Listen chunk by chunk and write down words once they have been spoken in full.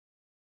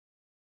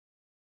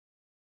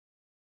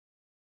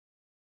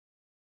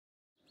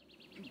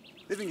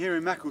Living here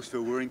in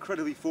Macclesfield, we're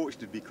incredibly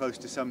fortunate to be close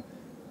to some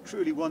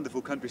truly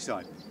wonderful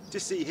countryside.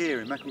 Just see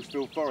here in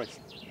Macclesfield Forest,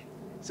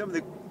 some of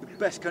the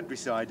best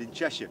countryside in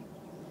Cheshire.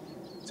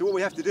 So what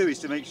we have to do is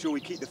to make sure we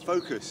keep the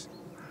focus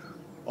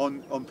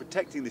on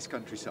protecting this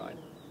countryside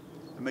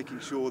and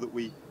making sure that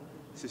we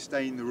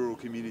sustain the rural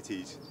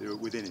communities that are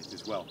within it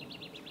as well.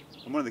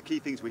 And one of the key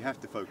things we have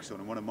to focus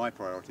on, and one of my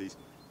priorities,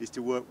 is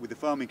to work with the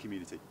farming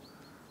community.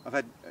 I've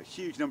had a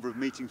huge number of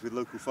meetings with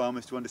local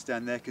farmers to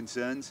understand their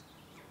concerns,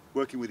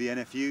 working with the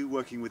NFU,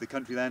 working with the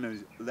Country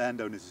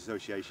Landowners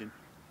Association,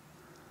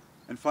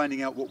 and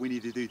finding out what we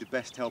need to do to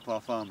best help our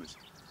farmers.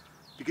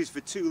 Because for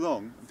too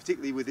long, and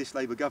particularly with this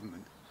Labour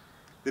government,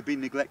 they've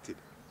been neglected.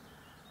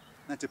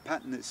 That's a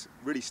pattern that's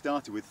really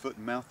started with foot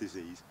and mouth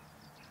disease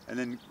and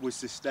then was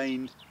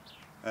sustained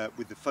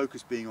with the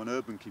focus being on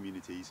urban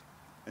communities,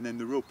 and then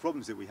the real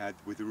problems that we had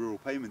with the rural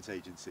payments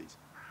agencies.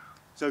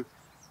 So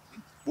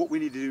what we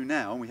need to do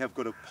now, and we have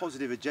got a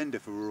positive agenda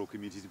for rural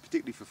communities and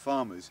particularly for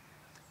farmers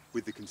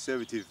with the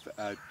Conservative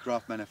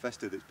draft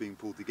manifesto that's being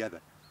pulled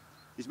together,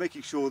 is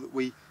making sure that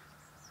we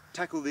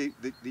tackle the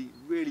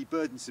really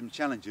burdensome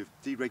challenge of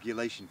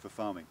deregulation for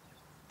farming.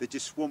 They're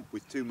just swamped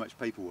with too much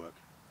paperwork.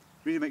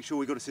 We need to make sure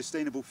we've got a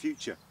sustainable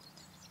future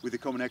with the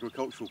Common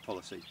Agricultural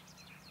Policy,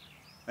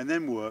 and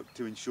then work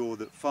to ensure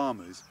that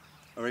farmers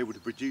are able to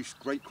produce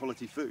great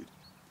quality food.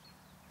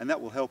 And that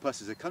will help us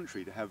as a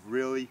country to have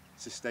really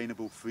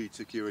sustainable food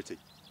security.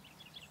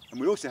 And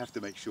we also have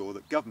to make sure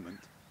that government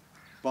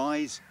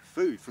buys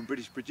food from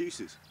British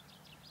producers,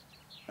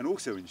 and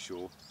also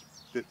ensure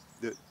that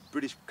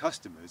British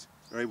customers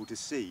are able to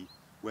see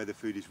where the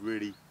food is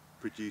really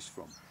produced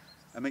from,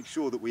 and make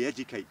sure that we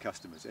educate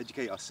customers,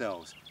 educate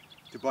ourselves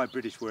to buy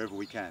British wherever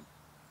we can.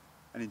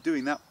 And in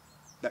doing that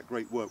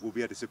great work, we'll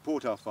be able to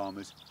support our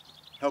farmers,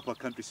 help our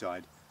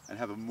countryside, and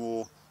have a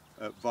more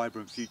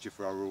vibrant future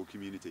for our rural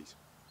communities.